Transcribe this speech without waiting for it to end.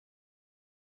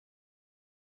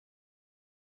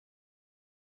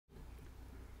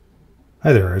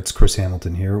Hi there, it's Chris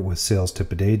Hamilton here with Sales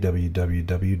Tip a Day,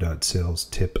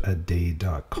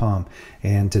 www.salestipaday.com.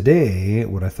 And today,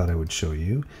 what I thought I would show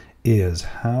you is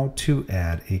how to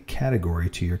add a category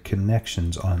to your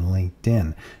connections on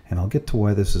LinkedIn. And I'll get to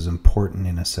why this is important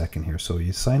in a second here. So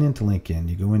you sign into LinkedIn,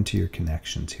 you go into your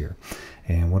connections here.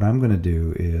 And what I'm going to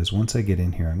do is once I get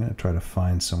in here, I'm going to try to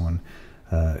find someone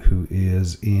who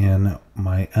is in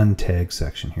my untagged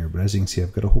section here. But as you can see,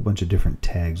 I've got a whole bunch of different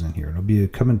tags in here. It'll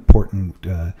become important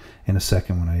in a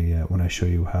second when I show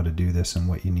you how to do this and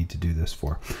what you need to do this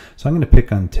for. So I'm going to pick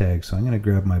untagged. So I'm going to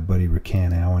grab my buddy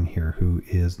Rakan Allen here, who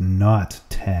is not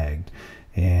tagged,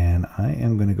 and I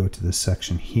am going to go to the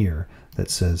section here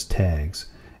that says tags.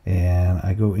 And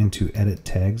I go into edit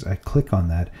tags, I click on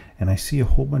that, and I see a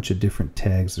whole bunch of different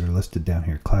tags that are listed down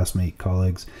here: classmate,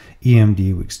 colleagues,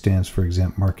 EMD, which stands for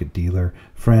exempt market dealer,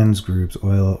 friends, groups,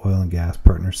 oil and gas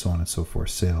partners, so on and so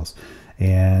forth, sales.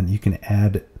 And you can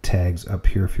add tags up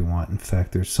here if you want. In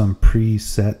fact, there's some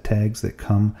preset tags that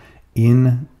come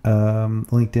in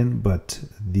LinkedIn, but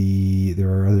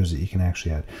there are others that you can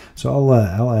actually add. So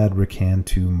I'll add Rakan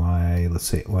to my, let's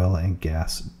say, oil and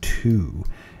gas 2.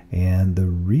 And the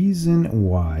reason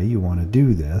why you want to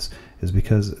do this is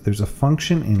because there's a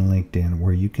function in LinkedIn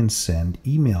where you can send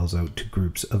emails out to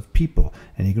groups of people,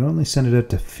 and you can only send it out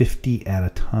to 50 at a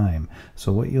time.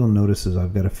 So what you'll notice is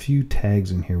I've got a few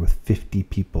tags in here with 50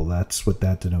 people. That's what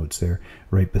that denotes there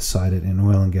right beside it. In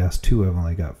oil and gas 2, I've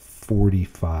only got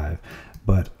 45.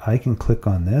 But I can click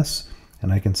on this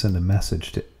and I can send a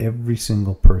message to every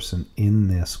single person in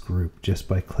this group just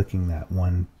by clicking that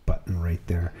one button right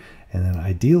there. And then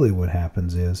ideally what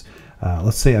happens is,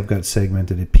 let's say I've got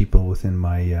segmented people within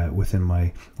my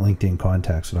LinkedIn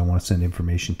contacts that I want to send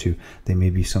information to. They may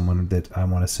be someone that I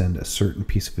want to send a certain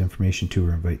piece of information to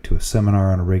or invite to a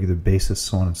seminar on a regular basis,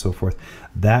 so on and so forth.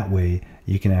 That way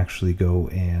you can actually go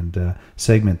and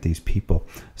segment these people.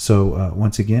 So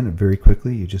once again, very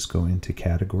quickly, you just go into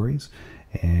categories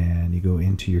and you go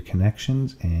into your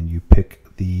connections and you pick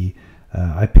the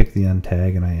I picked the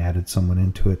untag and I added someone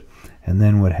into it. And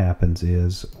then what happens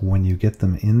is when you get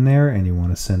them in there and you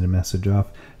want to send a message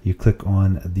off, you click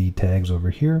on the tags over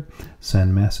here,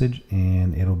 send message,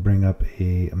 and it'll bring up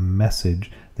a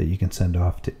message that you can send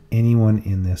off to anyone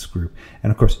in this group.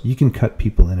 And of course, you can cut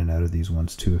people in and out of these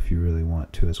ones too if you really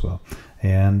want to as well.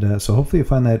 And so hopefully you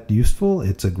find that useful.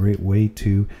 It's a great way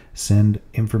to send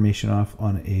information off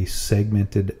on a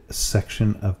segmented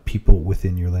section of people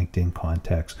within your LinkedIn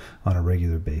contacts on a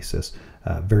regular basis.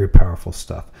 Very powerful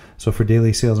stuff. So for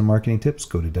daily sales and marketing tips,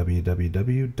 go to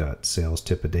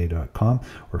www.salestipaday.com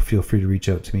or feel free to reach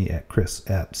out to me at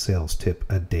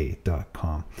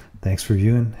chris@salestipaday.com. Thanks for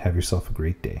viewing. Have yourself a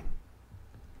great day.